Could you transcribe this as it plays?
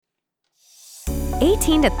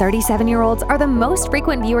18 to 37-year-olds are the most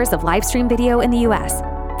frequent viewers of live stream video in the U.S.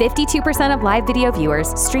 52% of live video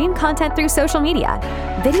viewers stream content through social media.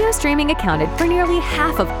 Video streaming accounted for nearly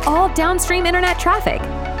half of all downstream internet traffic.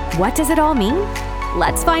 What does it all mean?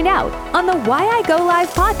 Let's find out on the Why I Go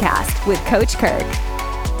Live podcast with Coach Kirk.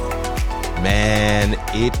 Man,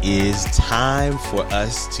 it is time for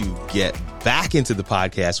us to get back into the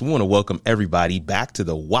podcast. We want to welcome everybody back to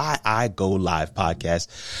the Why I Go Live podcast.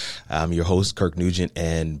 I'm your host, Kirk Nugent,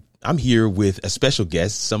 and I'm here with a special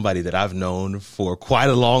guest, somebody that I've known for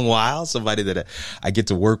quite a long while, somebody that I get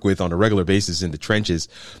to work with on a regular basis in the trenches,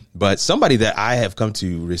 but somebody that I have come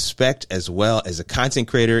to respect as well as a content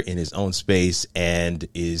creator in his own space and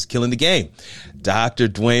is killing the game. Dr.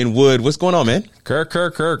 Dwain Woode, what's going on, man?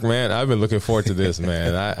 Kirk, man. I've been looking forward to this,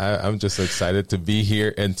 man. I'm just excited to be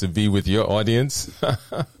here and to be with your audience.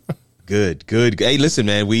 Good. Hey, listen,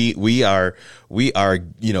 man, we are,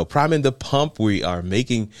 priming the pump.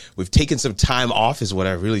 We've taken some time off is what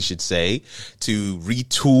I really should say to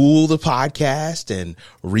retool the podcast and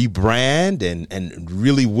rebrand and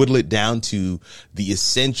really whittle it down to the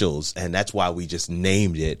essentials. And that's why we just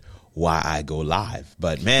named it Why I Go Live.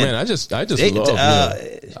 But man, I just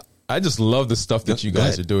love the stuff that you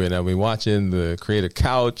guys are doing. I mean, watching the Creative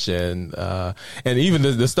Couch and even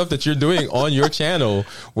the stuff that you're doing on your channel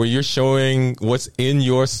where you're showing what's in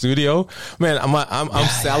your studio. Man, I'm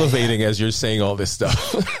salivating as you're saying all this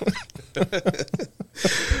stuff.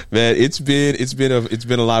 Man, it's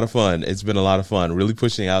been a lot of fun. It's been a lot of fun really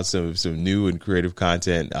pushing out some new and creative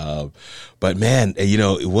content. But man,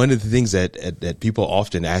 one of the things that people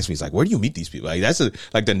often ask me is like, where do you meet these people? Like that's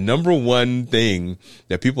like the number one thing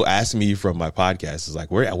that people ask me from my podcast is like,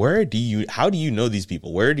 how do you know these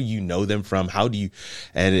people? Where do you know them from?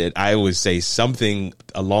 I always say something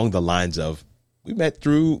along the lines of, we met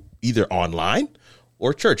through either online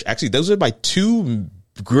or church. Actually, those are my two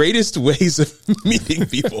greatest ways of meeting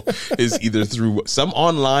people is either through some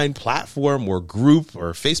online platform or group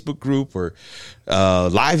or Facebook group or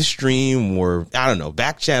live stream or I don't know,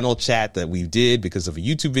 back channel chat that we did because of a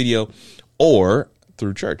YouTube video or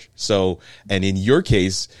through church. So, and in your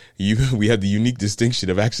case, we have the unique distinction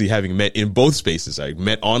of actually having met in both spaces. I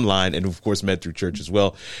met online and of course met through church as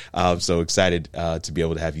well. So excited to be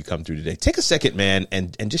able to have you come through today. Take a second, man,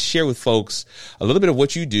 and just share with folks a little bit of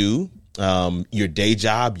what you do, your day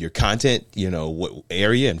job, your content, what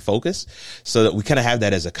area and focus, so that we kind of have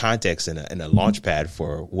that as a context and a launch pad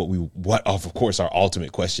for what of course our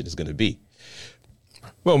ultimate question is going to be.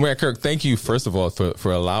 Well, man, Kirk, thank you, first of all,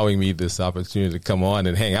 for allowing me this opportunity to come on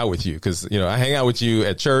and hang out with you. Because, I hang out with you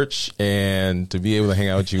at church, and to be able to hang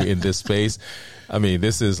out with you in this space, I mean,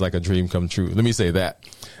 this is like a dream come true. Let me say that.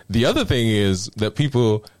 The other thing is that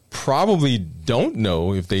people probably don't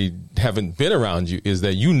know if they haven't been around you is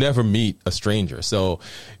that you never meet a stranger. So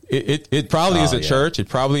it probably is at church. It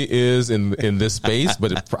probably is in this space,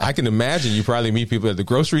 but I can imagine you probably meet people at the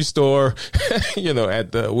grocery store,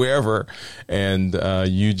 at the wherever, and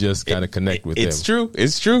you just kind of connect with them. It's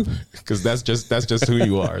true. Because that's just who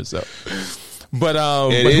you are. So, but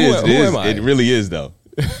who am I? It really is though.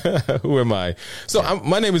 Who am I? So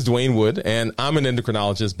my name is Dwain Woode, and I'm an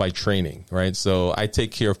endocrinologist by training, right? So I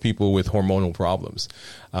take care of people with hormonal problems.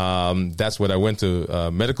 That's what I went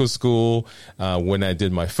to medical school. When I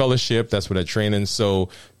did my fellowship, that's what I trained in. So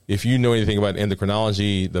if you know anything about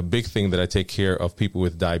endocrinology, the big thing that I take care of people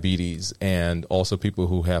with diabetes and also people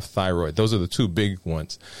who have thyroid. Those are the two big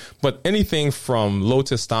ones. But anything from low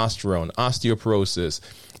testosterone, osteoporosis,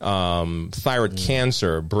 thyroid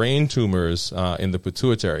cancer, brain tumors in the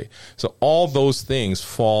pituitary. So all those things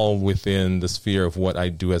fall within the sphere of what I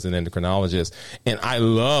do as an endocrinologist. And I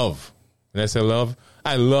love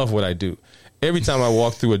what I do. Every time I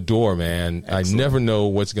walk through a door, man, excellent. I never know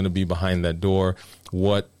what's going to be behind that door,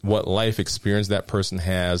 what life experience that person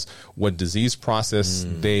has, what disease process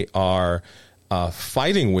they are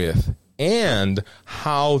fighting with, and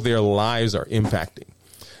how their lives are impacting.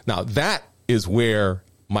 Now, that is where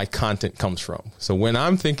my content comes from. So when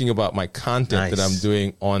I'm thinking about my content that I'm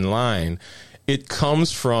doing online, it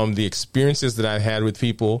comes from the experiences that I've had with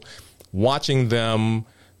people, watching them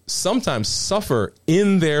sometimes suffer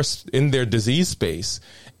in their disease space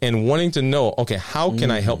and wanting to know, okay, how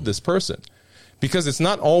can I help this person? Because it's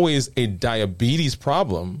not always a diabetes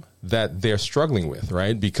problem that they're struggling with,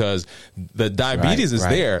 right? Because the diabetes is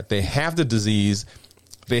there. They have the disease.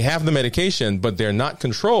 They have the medication, but they're not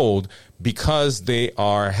controlled because they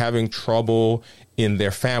are having trouble in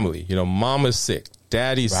their family. Mama's sick,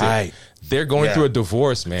 daddy's sick. They're going through a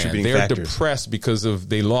divorce, man. They're depressed because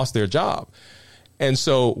they lost their job. And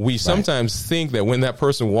so we sometimes think that when that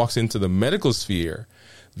person walks into the medical sphere,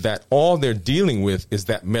 that all they're dealing with is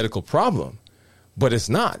that medical problem, but it's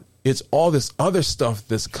not. It's all this other stuff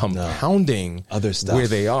that's compounding other stuff where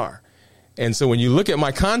they are. And so when you look at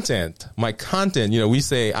my content, we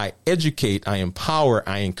say I educate, I empower,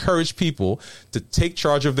 I encourage people to take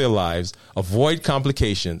charge of their lives, avoid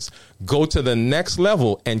complications, go to the next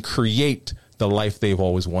level, and create the life they've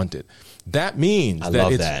always wanted. That means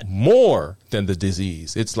that it's more than the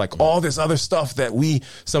disease. It's like all this other stuff that we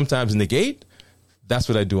sometimes negate. That's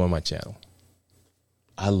what I do on my channel.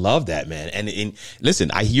 I love that, man. And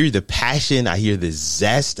listen, I hear the passion. I hear the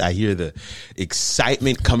zest. I hear the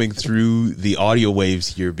excitement coming through the audio waves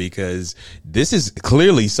here, because this is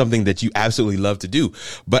clearly something that you absolutely love to do.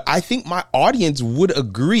 But I think my audience would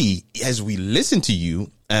agree as we listen to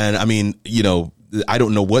you. And I mean, I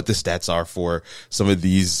don't know what the stats are for some of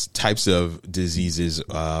these types of diseases,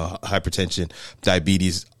 hypertension,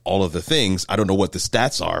 diabetes, all of the things. I don't know what the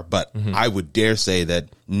stats are, but I would dare say that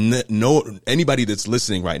anybody that's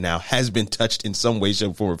listening right now has been touched in some way,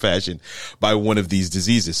 shape, form, or fashion by one of these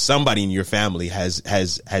diseases. Somebody in your family has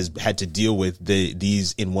had to deal with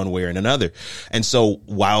these in one way or another. And so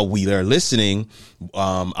while we are listening,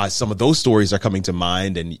 some of those stories are coming to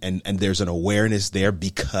mind, and there's an awareness there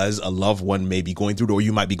because a loved one may be going through it, or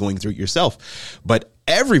you might be going through it yourself. But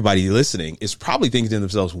everybody listening is probably thinking to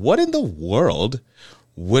themselves, what in the world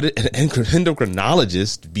would an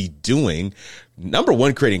endocrinologist be doing? Number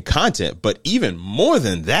one, creating content, but even more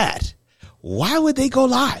than that, why would they go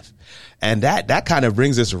live? And that kind of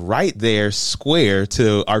brings us right there square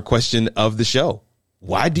to our question of the show.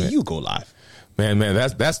 Why do you go live? Man,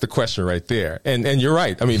 that's the question right there. And you're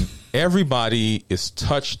right. I mean, everybody is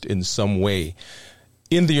touched in some way.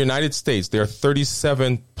 In the United States, there are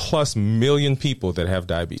 37 plus million people that have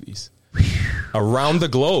diabetes. Around the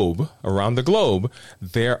globe,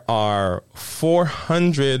 there are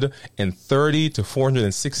 430 to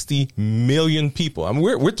 460 million people. I mean,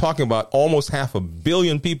 we're talking about almost 500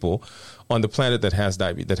 million people on the planet that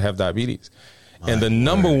have diabetes. And the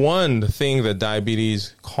number one thing that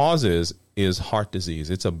diabetes causes is heart disease.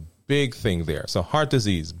 It's a big thing there. So heart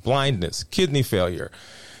disease, blindness, kidney failure.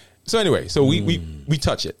 So anyway, we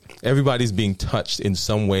touch it. Everybody's being touched in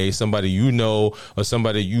some way. Somebody or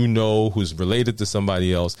somebody who's related to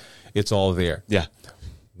somebody else. It's all there. Yeah.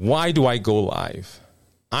 Why do I go live?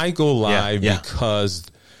 I go live because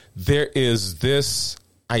there is this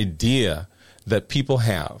idea that people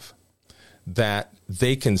have that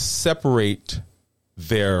they can separate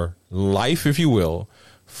their life, if you will,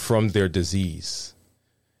 from their disease.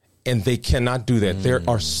 And they cannot do that.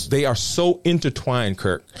 They are so intertwined,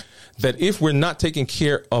 Kirk, that if we're not taking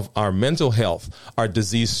care of our mental health, our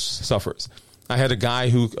disease suffers. I had a guy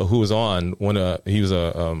who was on he was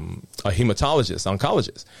a hematologist,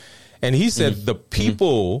 oncologist, and he said the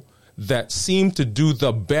people that seem to do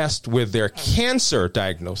the best with their cancer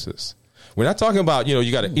diagnosis. We're not talking about,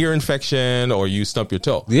 you got an ear infection or you stump your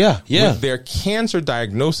toe. Yeah. With their cancer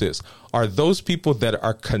diagnosis are those people that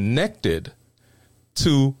are connected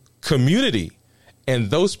to community and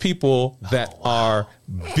those people that are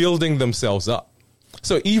building themselves up.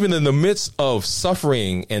 So even in the midst of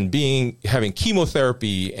suffering and having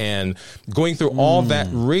chemotherapy and going through all that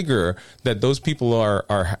rigor that those people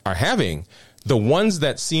are having, the ones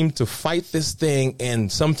that seem to fight this thing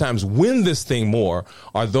and sometimes win this thing more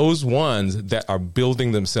are those ones that are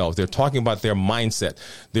building themselves. They're talking about their mindset.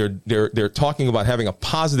 They're talking about having a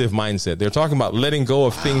positive mindset. They're talking about letting go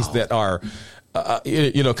of things that are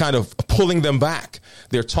kind of pulling them back.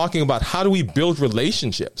 They're talking about how do we build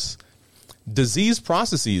relationships. Disease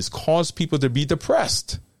processes cause people to be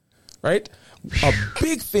depressed, right? A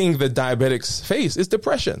big thing that diabetics face is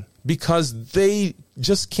depression because they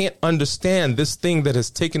just can't understand this thing that has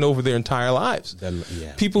taken over their entire lives.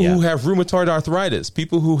 People who have rheumatoid arthritis,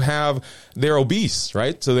 people they're obese,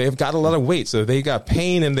 right? So they've got a lot of weight. So they got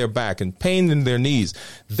pain in their back and pain in their knees.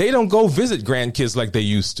 They don't go visit grandkids like they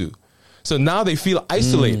used to. So now they feel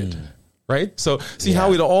isolated, right? So see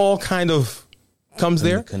how it all kind of comes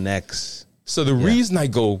there? It connects. So the reason I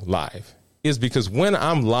go live is because when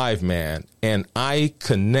I'm live, man, and I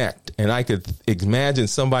connect and I could imagine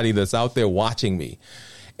somebody that's out there watching me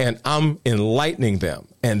and I'm enlightening them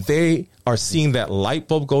and they are seeing that light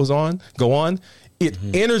bulb go on, it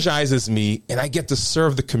energizes me and I get to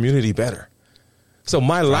serve the community better. So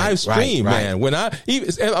my live stream, man, when I'm going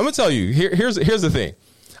to tell you, here's the thing.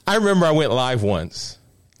 I remember I went live once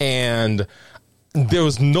and there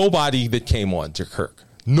was nobody that came on to Kirk.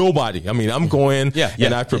 Nobody. I mean, I'm going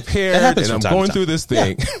and I prepared and I'm going through this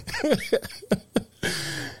thing.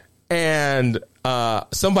 And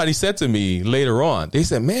somebody said to me later on, they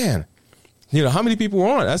said, man, how many people were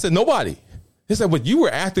on? I said, nobody. He said, but you were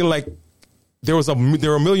acting like there were a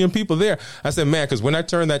million people there. I said, man, because when I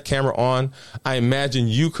turn that camera on, I imagine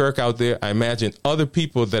you, Kirk, out there. I imagine other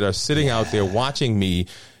people that are sitting out there watching me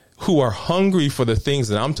who are hungry for the things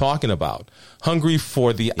that I'm talking about, hungry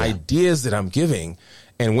for the ideas that I'm giving.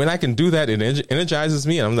 And when I can do that, it energizes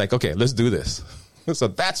me. And I'm like, okay, let's do this. So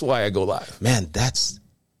that's why I go live. Man, that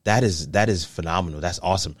is phenomenal. That's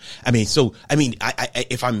awesome. If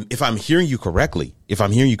I'm hearing you correctly,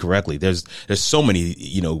 there's so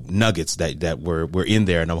many, nuggets that were in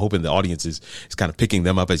there, and I'm hoping the audience is kind of picking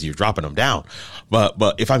them up as you're dropping them down. But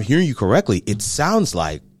if I'm hearing you correctly, it sounds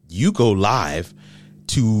like you go live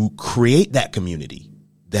to create that community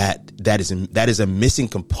that is a missing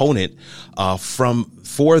component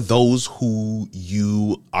for those who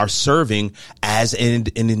you are serving as an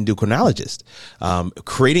endocrinologist,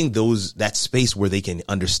 creating that space where they can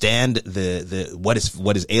understand the what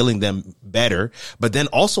is ailing them better, but then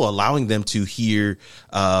also allowing them to hear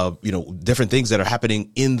different things that are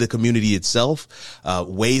happening in the community itself,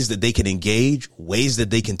 ways that they can engage, ways that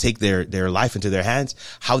they can take their life into their hands,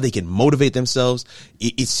 how they can motivate themselves.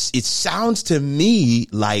 It sounds to me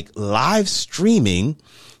like live streaming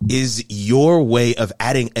is your way of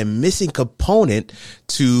adding a missing component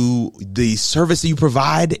to the service that you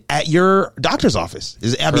provide at your doctor's office.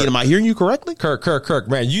 Am I hearing you correctly? Kirk,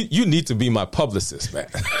 man, you need to be my publicist, man.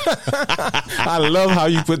 I love how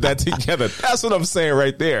you put that together. That's what I'm saying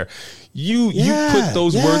right there. You put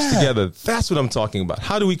those words together. That's what I'm talking about.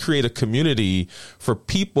 How do we create a community for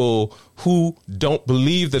people who don't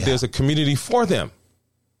believe that there's a community for them?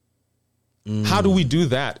 How do we do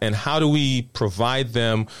that? And how do we provide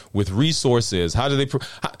them with resources? How do they?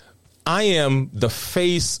 I am the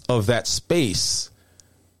face of that space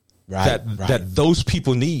that those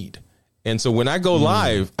people need. And so when I go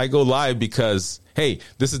live because, hey,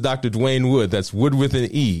 this is Dr. Dwain Woode. That's Wood with an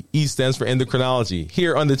E. E stands for endocrinology.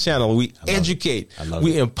 Here on the channel, we educate,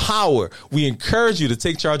 we empower, we encourage you to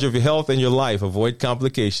take charge of your health and your life, avoid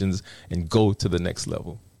complications, and go to the next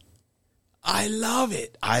level. I love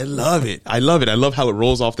it. I love how it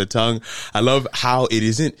rolls off the tongue. I love how it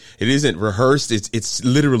isn't rehearsed. It's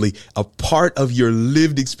literally a part of your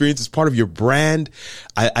lived experience. It's part of your brand.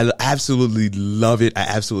 I absolutely love it.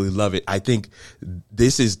 I think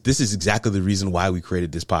this is exactly the reason why we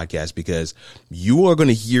created this podcast, because you are going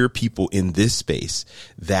to hear people in this space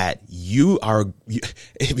that you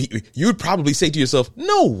would probably say to yourself,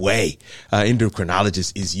 no way,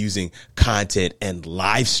 endocrinologist is using content and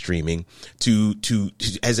live streaming to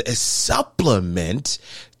as a supplement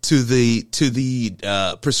to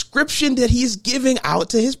the prescription that he's giving out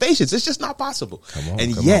to his patients. It's just not possible.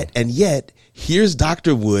 And yet here's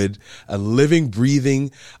Dr. Woode, a living, breathing,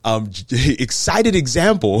 excited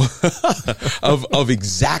example of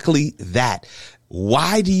exactly that.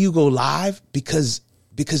 Why do you go live? Because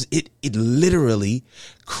it literally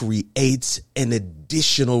creates an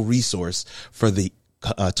additional resource for the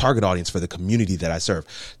target audience, for the community that I serve.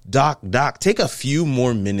 Doc, take a few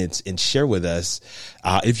more minutes and share with us,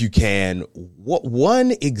 if you can, what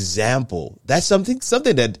one example that's something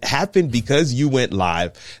that happened because you went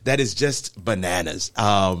live that is just bananas.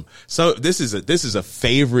 So this is a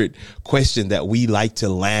favorite question that we like to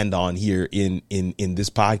land on here in this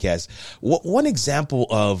podcast. What one example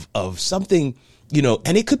of something,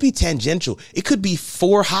 and it could be tangential. It could be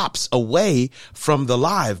 4 hops away from the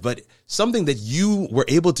live, but something that you were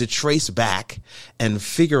able to trace back and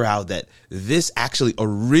figure out that this actually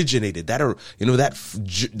originated, that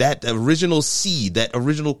original seed, that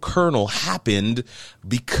original kernel happened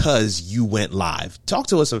because you went live. Talk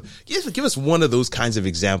to us. Give us one of those kinds of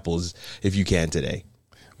examples if you can today.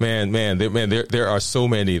 Man, there are so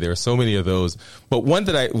many. There are so many of those. But one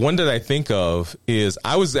that I think of is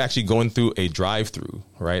I was actually going through a drive-through,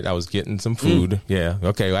 right? I was getting some food. Yeah.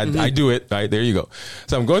 Okay. I do it. Right. There you go.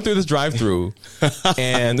 So I'm going through this drive-through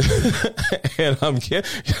and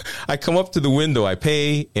I come up to the window, I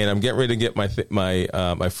pay, and I'm getting ready to get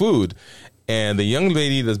my food. And the young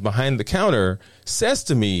lady that's behind the counter says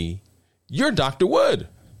to me, "You're Dr. Woode."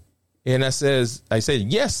 And I said,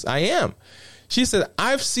 "Yes, I am." She said,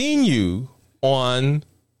 "I've seen you on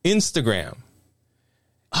Instagram."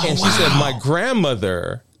 And she said, "My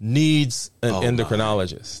grandmother needs an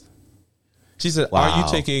endocrinologist." She said, "Are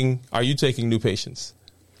you taking new patients?"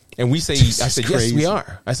 And I said, "Yes, we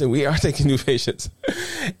are." I said, "We are taking new patients."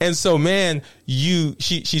 And so, man,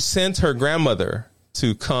 she sent her grandmother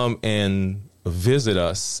to come and visit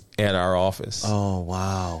us at our office. Oh,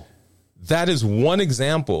 wow. That is one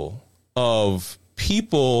example of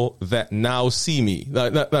people that now see me.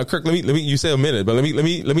 Now, Kirk, you say a minute, but let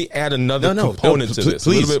me add another component to this.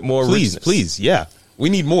 Please, a little bit more richness. Please, yeah. We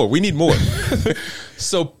need more. We need more.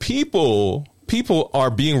 So people are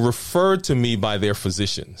being referred to me by their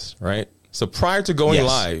physicians, right? So prior to going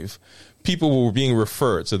live, people were being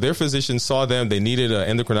referred. So their physicians saw them. They needed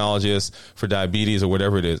an endocrinologist for diabetes or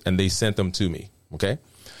whatever it is, and they sent them to me. Okay.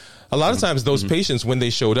 A lot of times those patients, when they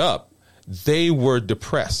showed up, they were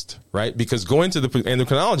depressed, right? Because going to the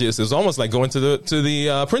endocrinologist is almost like going to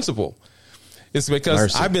the principal. It's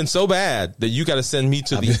because I've been so bad that you got to send me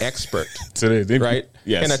to the expert, right?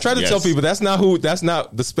 Yes. And I try to tell people that's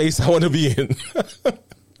not the space I want to be in,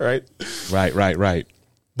 right? Right.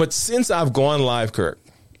 But since I've gone live, Kirk,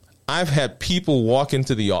 I've had people walk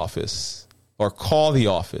into the office or call the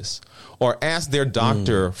office or ask their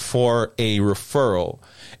doctor for a referral,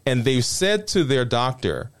 and they've said to their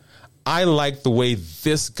doctor, I like the way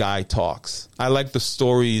this guy talks. I like the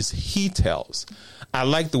stories he tells. I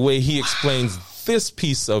like the way he explains this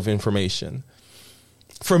piece of information.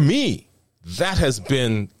 For me, that has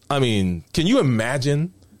been, I mean, can you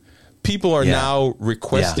imagine? People are now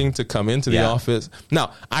requesting to come into the office.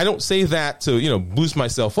 Now, I don't say that to, boost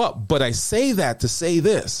myself up, but I say that to say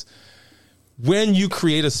this. When you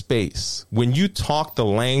create a space, when you talk the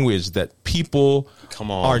language that people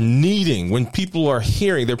are needing, when people are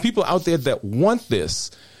hearing, there are people out there that want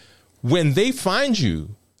this. When they find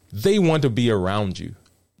you, they want to be around you.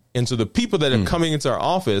 And so the people that are coming into our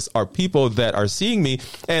office are people that are seeing me.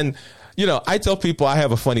 And, I tell people I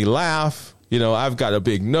have a funny laugh. I've got a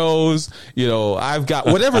big nose. I've got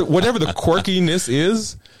whatever the quirkiness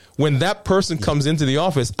is. When that person comes into the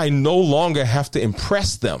office, I no longer have to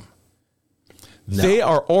impress them. No. They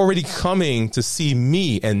are already coming to see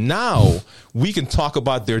me, and now we can talk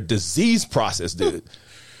about their disease process, dude.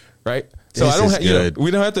 Right? So I don't have,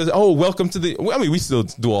 we don't have to. Oh, welcome to the. I mean, we still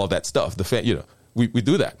do all that stuff. We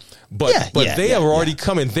do that, but they are already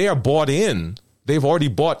coming. They are bought in. They've already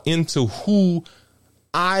bought into who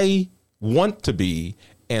I want to be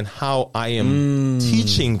and how I am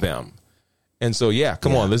teaching them. And so,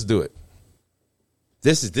 come on, let's do it.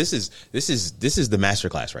 This is the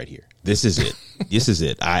masterclass right here. This is it. This is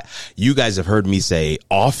it. You guys have heard me say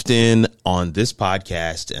often on this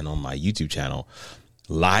podcast and on my YouTube channel,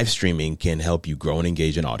 live streaming can help you grow and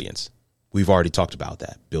engage an audience. We've already talked about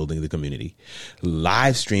that, building the community.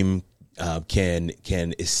 Live stream can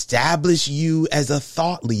establish you as a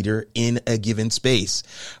thought leader in a given space,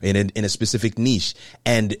 in a specific niche.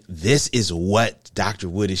 And this is what Dr.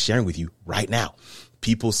 Woode is sharing with you right now.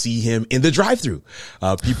 People see him in the drive-thru.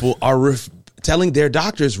 People are telling their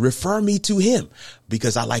doctors, refer me to him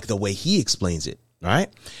because I like the way he explains it. All right.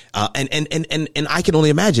 And I can only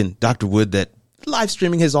imagine, Dr. Woode, that live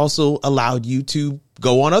streaming has also allowed you to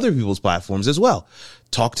go on other people's platforms as well.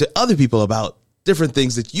 Talk to other people about different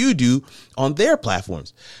things that you do on their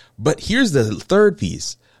platforms. But here's the third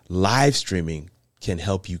piece. Live streaming can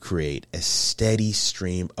help you create a steady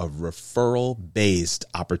stream of referral-based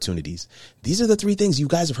opportunities. These are the three things you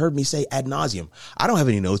guys have heard me say ad nauseum. I don't have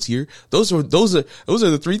any notes here. Those are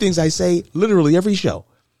the three things I say literally every show.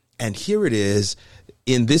 And here it is.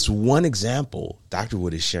 In this one example, Dr.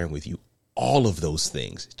 Woode is sharing with you all of those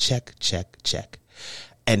things. Check, check, check.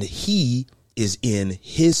 And he is in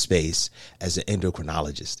his space as an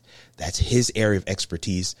endocrinologist. That's his area of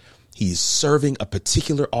expertise. He's serving a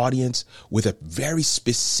particular audience with a very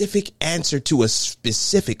specific answer to a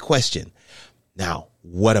specific question. Now,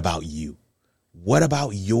 what about you? What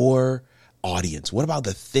about your audience? What about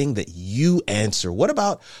the thing that you answer? What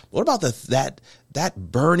about that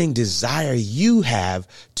burning desire you have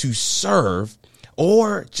to serve,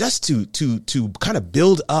 or just to kind of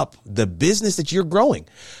build up the business that you're growing?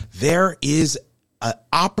 There is an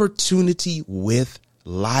opportunity with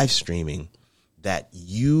live streaming that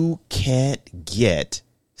you can't get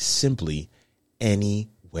simply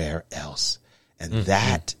anywhere else. And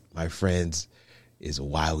that, my friends, is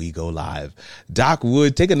why we go live. Doc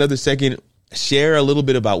Woode, take another second, share a little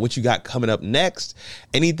bit about what you got coming up next.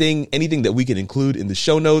 Anything that we can include in the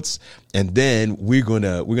show notes, and then we're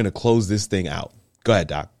gonna close this thing out. Go ahead,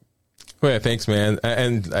 Doc. Well, thanks, man.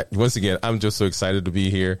 And once again, I'm just so excited to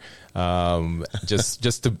be here.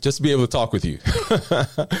 Just to be able to talk with you.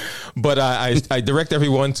 But I direct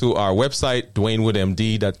everyone to our website,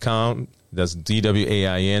 DwainWoodMD.com. That's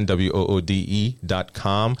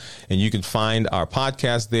DwainWoode.com. And you can find our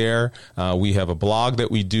podcast there. We have a blog that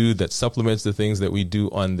we do that supplements the things that we do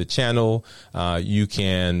on the channel. You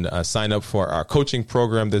can sign up for our coaching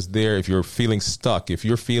program that's there. If you're feeling stuck, if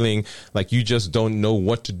you're feeling like you just don't know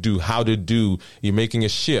what to do, how to do, you're making a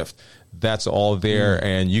shift, that's all there.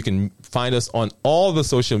 And you can find us on all the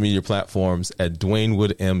social media platforms at Dwain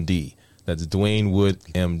Woode MD. That's Dwain Woode,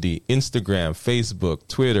 MD. Instagram, Facebook,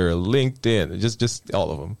 Twitter, LinkedIn, just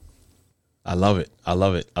all of them. I love it. I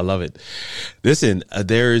love it. I love it. Listen,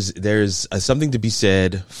 there's something to be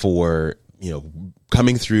said for,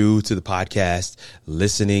 coming through to the podcast,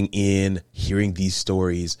 listening in, hearing these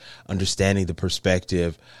stories, understanding the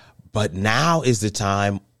perspective. But now is the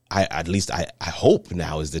time. I hope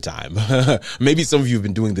now is the time. Maybe some of you have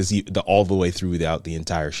been doing this all the way throughout the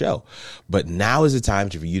entire show, but now is the time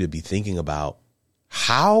for you to be thinking about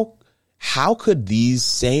how could these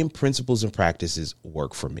same principles and practices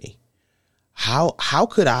work for me? How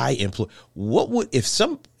could I employ? What would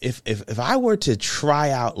if I were to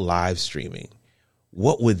try out live streaming?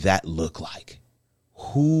 What would that look like?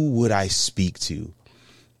 Who would I speak to?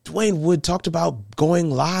 Dwain Woode talked about going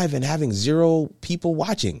live and having 0 people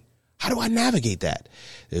watching. How do I navigate that?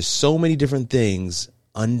 There's so many different things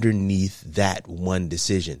underneath that one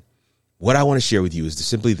decision. What I want to share with you is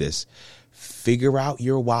simply this: figure out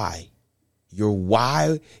your why. Your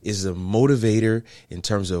why is a motivator in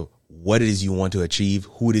terms of what it is you want to achieve,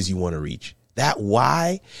 who it is you want to reach. That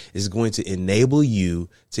why is going to enable you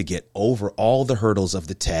to get over all the hurdles of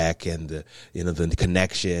the tech and the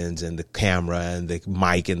connections and the camera and the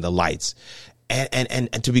mic and the lights.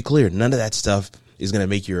 And to be clear, none of that stuff is going to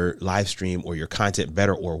make your live stream or your content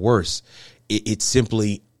better or worse. It's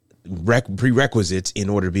simply prerequisites in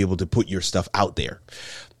order to be able to put your stuff out there.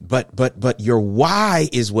 But your why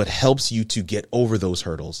is what helps you to get over those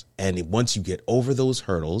hurdles. And once you get over those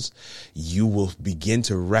hurdles, you will begin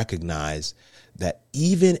to recognize that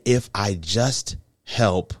even if I just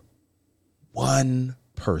help one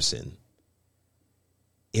person,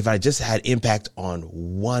 if I just had impact on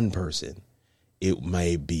one person, it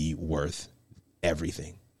may be worth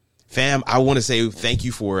everything. Fam, I want to say thank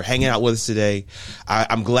you for hanging out with us today.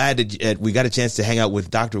 I'm glad that we got a chance to hang out with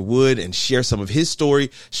Dr. Woode and share some of his story,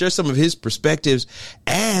 share some of his perspectives,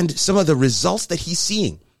 and some of the results that he's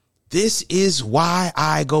seeing. This is why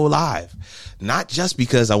I go live. Not just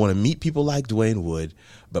because I want to meet people like Dwain Woode,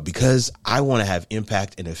 but because I want to have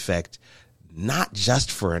impact and effect, not just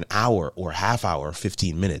for an hour or half hour or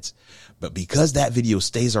 15 minutes, but because that video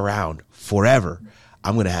stays around forever,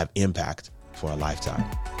 I'm going to have impact for a lifetime.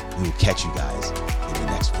 We will catch you guys in the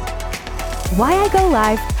next one. Why I Go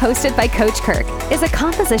Live, hosted by Coach Kirk, is a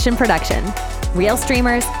composition production. Real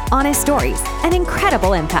streamers, honest stories, and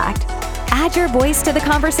incredible impact. Add your voice to the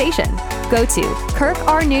conversation. Go to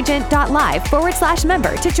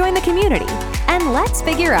kirkrnugent.live/member to join the community. And let's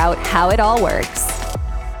figure out how it all works.